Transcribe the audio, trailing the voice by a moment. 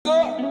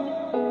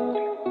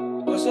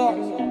what's up?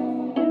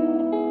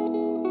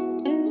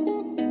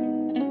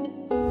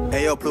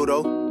 Hey yo,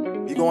 Pluto,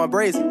 you going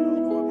brazen?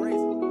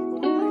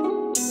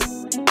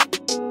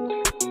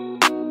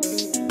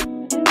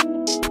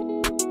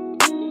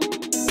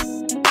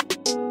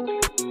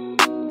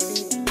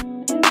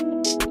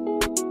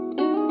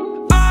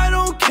 I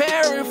don't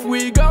care if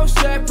we go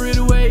separate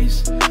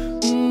ways.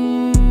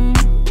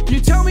 You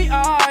tell me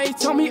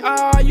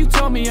you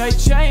tell me I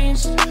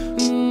changed.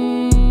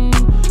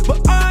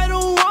 But I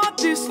don't want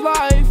this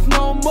life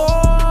no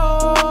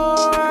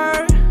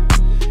more,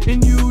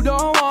 and you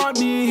don't want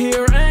me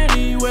here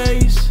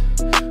anyways.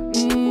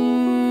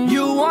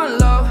 You want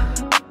love,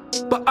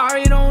 but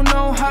I don't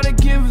know how to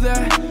give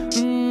that.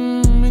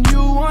 And you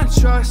want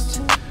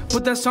trust,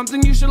 but that's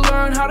something you should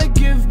learn how to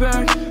give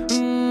back.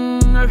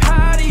 I've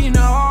had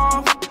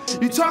enough.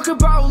 You talk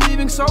about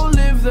leaving, so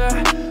live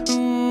that.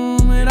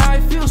 And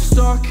I feel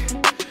stuck.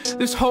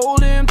 This whole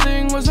damn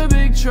thing was a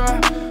big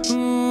trap.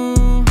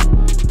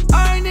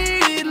 I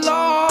needed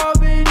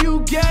love and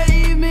you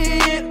gave me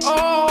it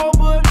all,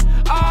 but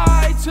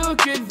I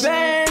took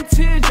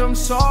advantage, I'm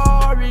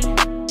sorry.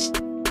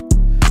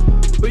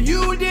 But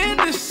you did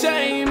the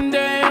same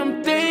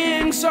damn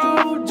thing,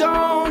 so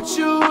don't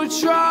you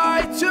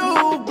try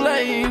to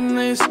blame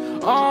this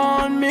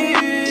on me.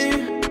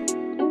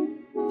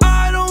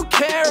 I don't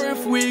care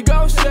if we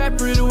go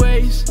separate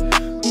ways.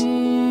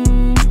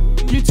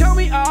 You tell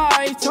me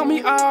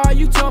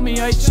you tell me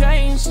I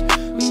changed.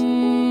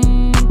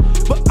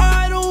 But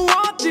I don't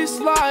want this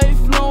life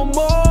no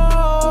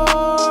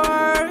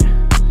more,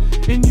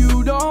 and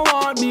you don't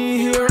want me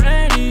here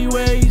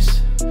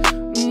anyways.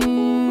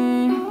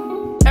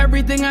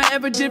 Everything I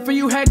ever did for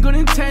you had good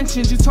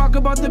intentions. You talk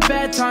about the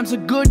bad times, the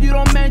good you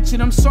don't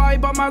mention. I'm sorry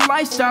about my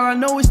lifestyle, I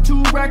know it's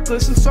too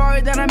reckless. I'm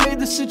sorry that I made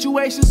the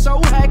situation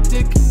so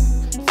hectic.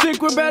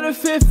 Think we're better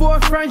fit for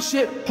a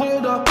friendship.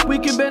 Hold up, we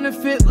can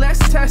benefit, let's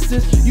test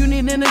this. You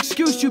need an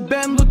excuse, you've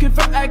been looking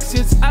for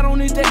exits. I don't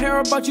need to hear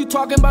about you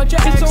talking about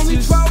your exes. It's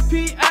only 12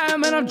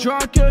 p.m. and I'm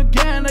drunk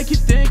again. I keep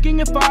thinking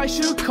if I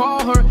should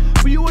call her,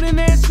 but you wouldn't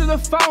answer the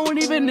phone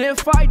even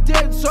if I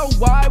did. So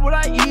why would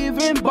I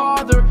even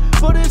bother?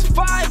 But it's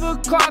 5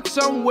 o'clock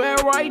somewhere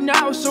right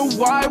now, so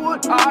why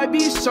would I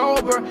be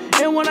sober?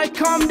 And when I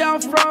come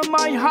down from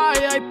my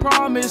high, I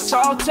promise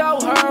I'll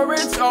tell her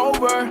it's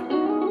over.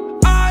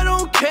 I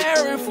don't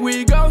care if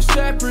we go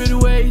separate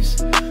ways.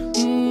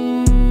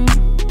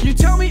 You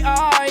tell me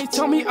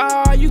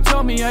you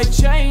tell me I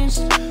changed.